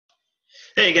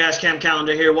Hey guys,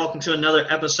 Callender here. Welcome to another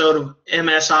episode of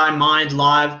MSI Mind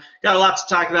Live. Got a lot to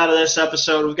talk about in this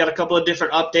episode. We've got a couple of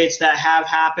different updates that have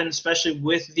happened, especially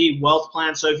with the wealth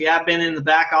plan. So if you have been in the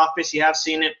back office, you have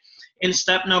seen it. In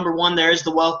step number one, there is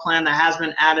the wealth plan that has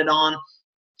been added on.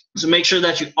 So make sure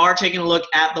that you are taking a look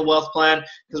at the wealth plan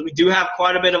because we do have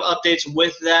quite a bit of updates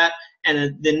with that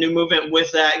and the new movement with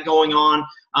that going on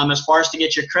as far as to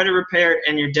get your credit repaired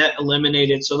and your debt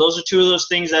eliminated. So those are two of those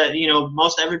things that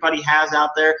most everybody has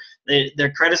out there.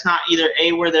 Their credit's not either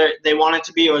where they want it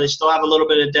to be, or they still have a little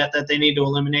bit of debt that they need to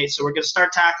eliminate. So we're going to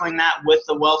start tackling that with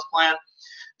the wealth plan.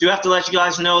 Do have to let you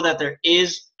guys know that there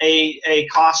is a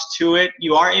cost to it.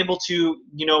 You are able to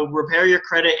repair your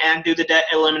credit and do the debt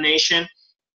elimination.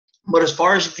 But as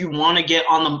far as if you want to get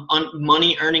on the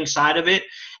money earning side of it,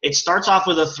 it starts off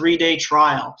with a 3-day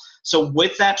trial. So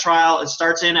with that trial, it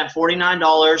starts in at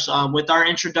 $49 with our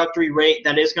introductory rate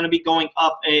that is going to be going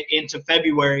up into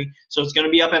February. So it's going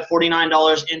to be up at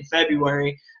 $49 in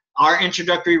February. Our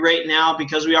introductory rate now,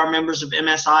 because we are members of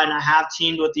MSI and I have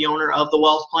teamed with the owner of the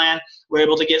wealth plan, we're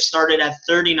able to get started at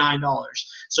 $39.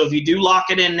 So if you do lock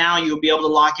it in now, you'll be able to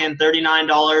lock in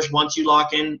 $39 once you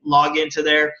log into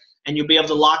there. And you'll be able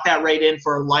to lock that rate in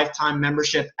for a lifetime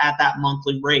membership at that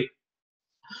monthly rate.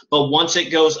 But once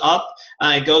it goes up on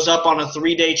a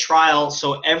 3-day trial,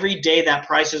 so every day that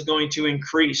price is going to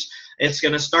increase. It's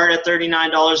going to start at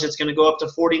 $39, it's going to go up to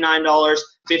 $49,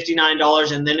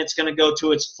 $59, and then it's going to go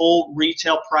to its full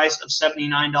retail price of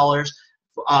 $79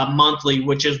 monthly,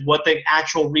 which is what the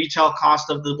actual retail cost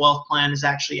of the wealth plan is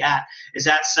actually at, is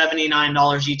at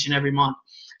 $79 each and every month.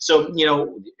 So,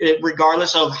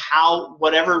 regardless of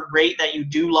whatever rate that you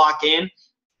do lock in,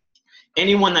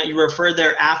 anyone that you refer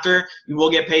thereafter, you will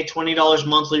get paid $20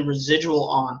 monthly residual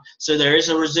on. So there is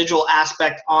a residual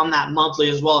aspect on that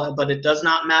monthly as well, but it does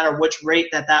not matter which rate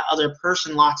that other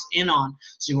person locks in on.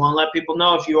 So you want to let people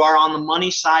know if you are on the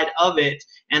money side of it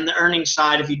and the earning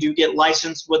side, if you do get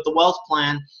licensed with the wealth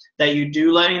plan, that you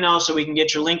do let me know so we can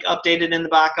get your link updated in the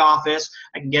back office.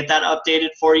 I can get that updated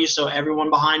for you so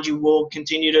everyone behind you will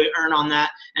continue to earn on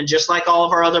that. And just like all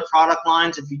of our other product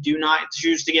lines, if you do not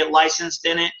choose to get licensed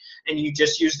in it and you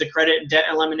just use the credit and debt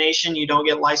elimination, you don't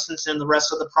get licensed in the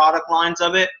rest of the product lines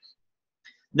of it,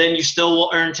 then you still will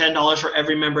earn $10 for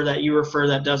every member that you refer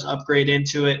that does upgrade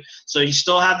into it. So you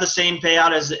still have the same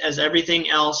payout as everything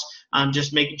else.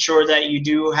 Just making sure that you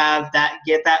do have that,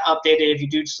 get that updated. If you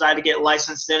do decide to get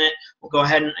licensed in it, we'll go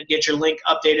ahead and get your link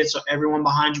updated so everyone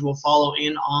behind you will follow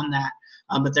in on that.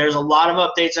 But there's a lot of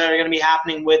updates that are going to be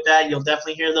happening with that. You'll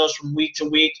definitely hear those from week to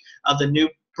week of the new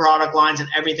product lines and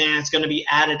everything that's going to be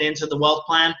added into the wealth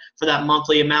plan for that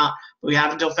monthly amount. We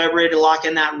have until February to lock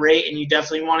in that rate, and you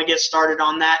definitely want to get started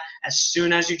on that as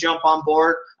soon as you jump on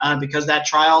board because that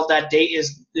trial, that date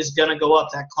is going to go up.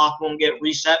 That clock won't get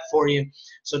reset for you.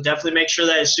 So definitely make sure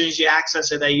that as soon as you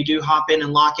access it that you do hop in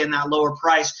and lock in that lower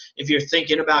price if you're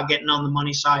thinking about getting on the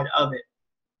money side of it.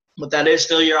 But that is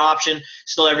still your option,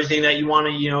 still everything that you want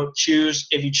to choose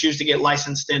if you choose to get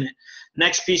licensed in it.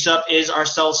 Next piece up is our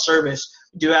self-service.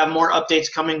 We do have more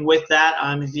updates coming with that.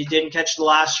 If you didn't catch the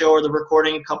last show or the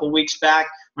recording a couple weeks back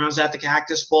when I was at the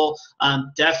Cactus Bowl,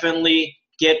 definitely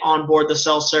get on board the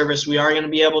self-service. We are going to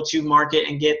be able to market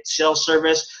and get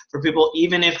self-service for people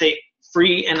even if they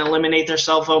free and eliminate their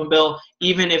cell phone bill,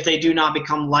 even if they do not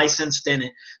become licensed in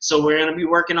it. So we're going to be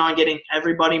working on getting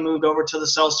everybody moved over to the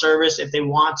self-service if they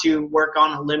want to work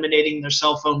on eliminating their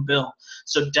cell phone bill.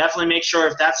 So definitely make sure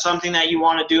if that's something that you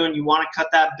want to do and you want to cut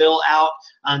that bill out,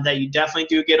 that you definitely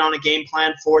do get on a game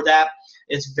plan for that.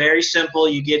 It's very simple.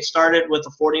 You get started with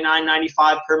a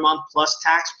 $49.95 per month plus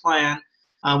tax plan,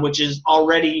 which is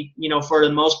already, for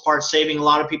the most part, saving a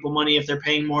lot of people money if they're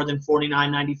paying more than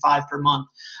 $49.95 per month.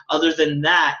 Other than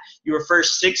that, you refer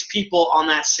 6 people on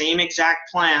that same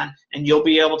exact plan, and you'll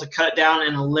be able to cut down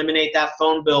and eliminate that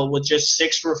phone bill with just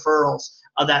 6 referrals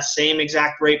of that same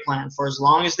exact rate plan. For as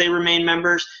long as they remain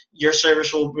members, your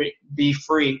service will be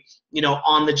free,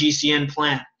 on the GCN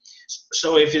plan.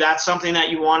 So if that's something that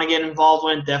you want to get involved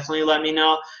in, definitely let me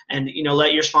know and,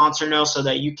 let your sponsor know so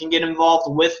that you can get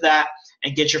involved with that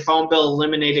and get your phone bill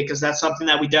eliminated, because that's something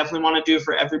that we definitely want to do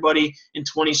for everybody in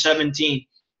 2017.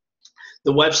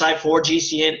 The website for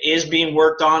GCN is being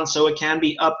worked on, so it can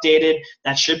be updated.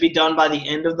 That should be done by the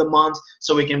end of the month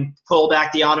so we can pull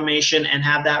back the automation and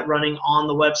have that running on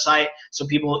the website so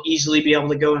people will easily be able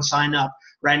to go and sign up.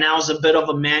 Right now is a bit of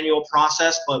a manual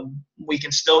process, but we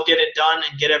can still get it done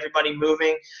and get everybody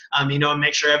moving, and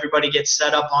make sure everybody gets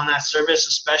set up on that service,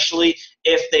 especially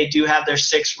if they do have their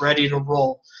 6 ready to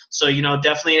roll. So,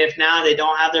 definitely if now they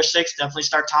don't have their 6, definitely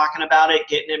start talking about it,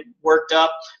 getting it worked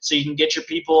up so you can get your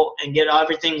people and get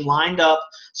everything lined up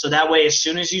So that way, as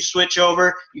soon as you switch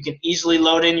over, you can easily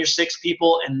load in your 6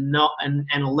 people and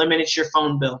eliminate your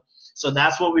phone bill. So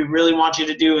that's what we really want you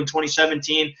to do in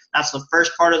 2017. That's the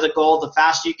first part of the goal. The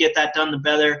faster you get that done, the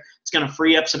better. It's going to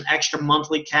free up some extra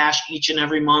monthly cash each and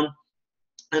every month.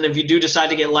 And if you do decide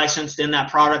to get licensed in that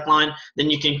product line, then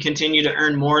you can continue to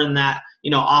earn more than that,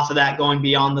 off of that going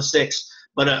beyond the 6.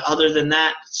 But other than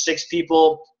that, 6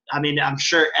 people, I mean, I'm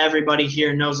sure everybody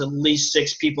here knows at least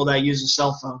 6 people that use a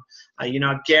cell phone. I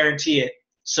guarantee it.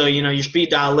 So, your speed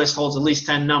dial list holds at least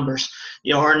 10 numbers,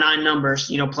 or 9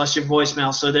 numbers, plus your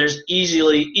voicemail. So there's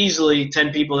easily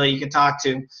 10 people that you can talk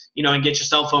to, and get your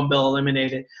cell phone bill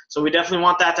eliminated. So we definitely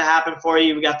want that to happen for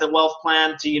you. We got the wealth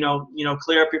plan to,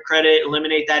 clear up your credit,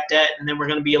 eliminate that debt, and then we're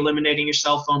going to be eliminating your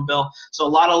cell phone bill. So a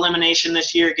lot of elimination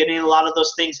this year, getting a lot of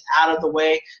those things out of the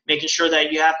way, making sure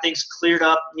that you have things cleared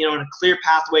up, in a clear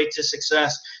pathway to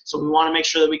success. So we want to make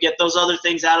sure that we get those other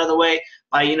things out of the way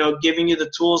by, giving you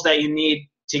the tools that you need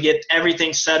to get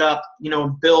everything set up,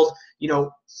 build,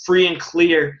 free and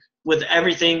clear with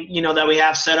everything, that we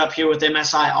have set up here with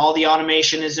MSI. All the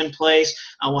automation is in place.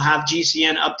 We'll have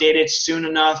GCN updated soon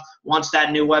enough. Once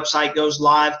that new website goes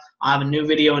live, I'll have a new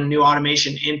video and new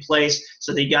automation in place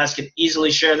so that you guys can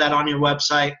easily share that on your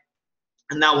website.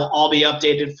 And that will all be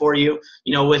updated for you,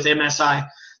 with MSI.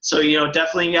 So,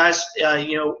 definitely, guys, I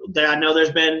know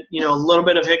there's been, a little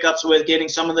bit of hiccups with getting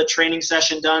some of the training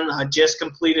session done. I just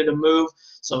completed a move,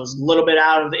 so it was a little bit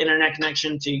out of the internet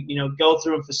connection to, go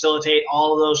through and facilitate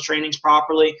all of those trainings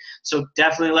properly. So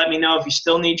definitely let me know if you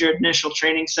still need your initial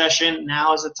training session.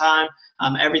 Now is the time.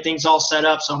 Everything's all set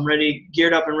up, so I'm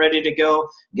geared up and ready to go,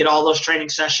 get all those training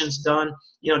sessions done.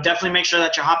 Definitely make sure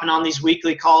that you're hopping on these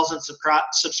weekly calls and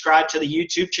subscribe to the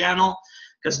YouTube channel,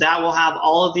 because that will have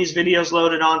all of these videos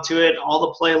loaded onto it, all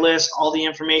the playlists, all the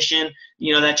information,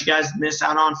 that you guys miss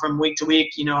out on from week to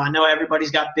week. I know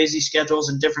everybody's got busy schedules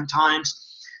and different times.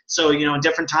 So, in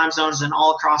different time zones and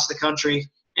all across the country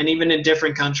and even in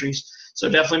different countries. So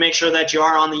definitely make sure that you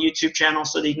are on the YouTube channel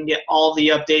so that you can get all the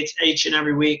updates each and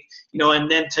every week,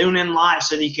 and then tune in live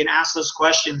so that you can ask those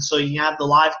questions. So you have the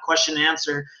live question and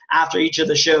answer after each of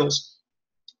the shows.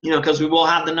 Because we will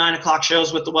have the 9 o'clock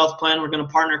shows with the Wealth Plan. We're going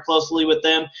to partner closely with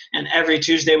them. And every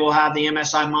Tuesday we'll have the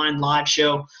MSI Mind live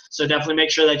show. So definitely make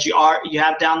sure that you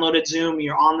have downloaded Zoom,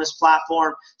 you're on this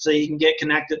platform so you can get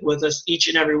connected with us each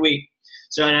and every week.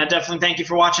 So I definitely thank you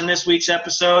for watching this week's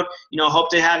episode.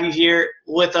 Hope to have you here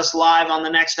with us live on the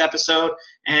next episode.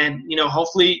 And,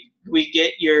 hopefully we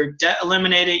get your debt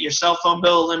eliminated, your cell phone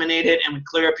bill eliminated, and we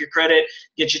clear up your credit,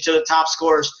 get you to the top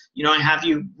scores, and have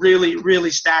you really,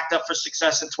 really stacked up for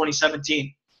success in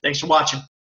 2017. Thanks for watching.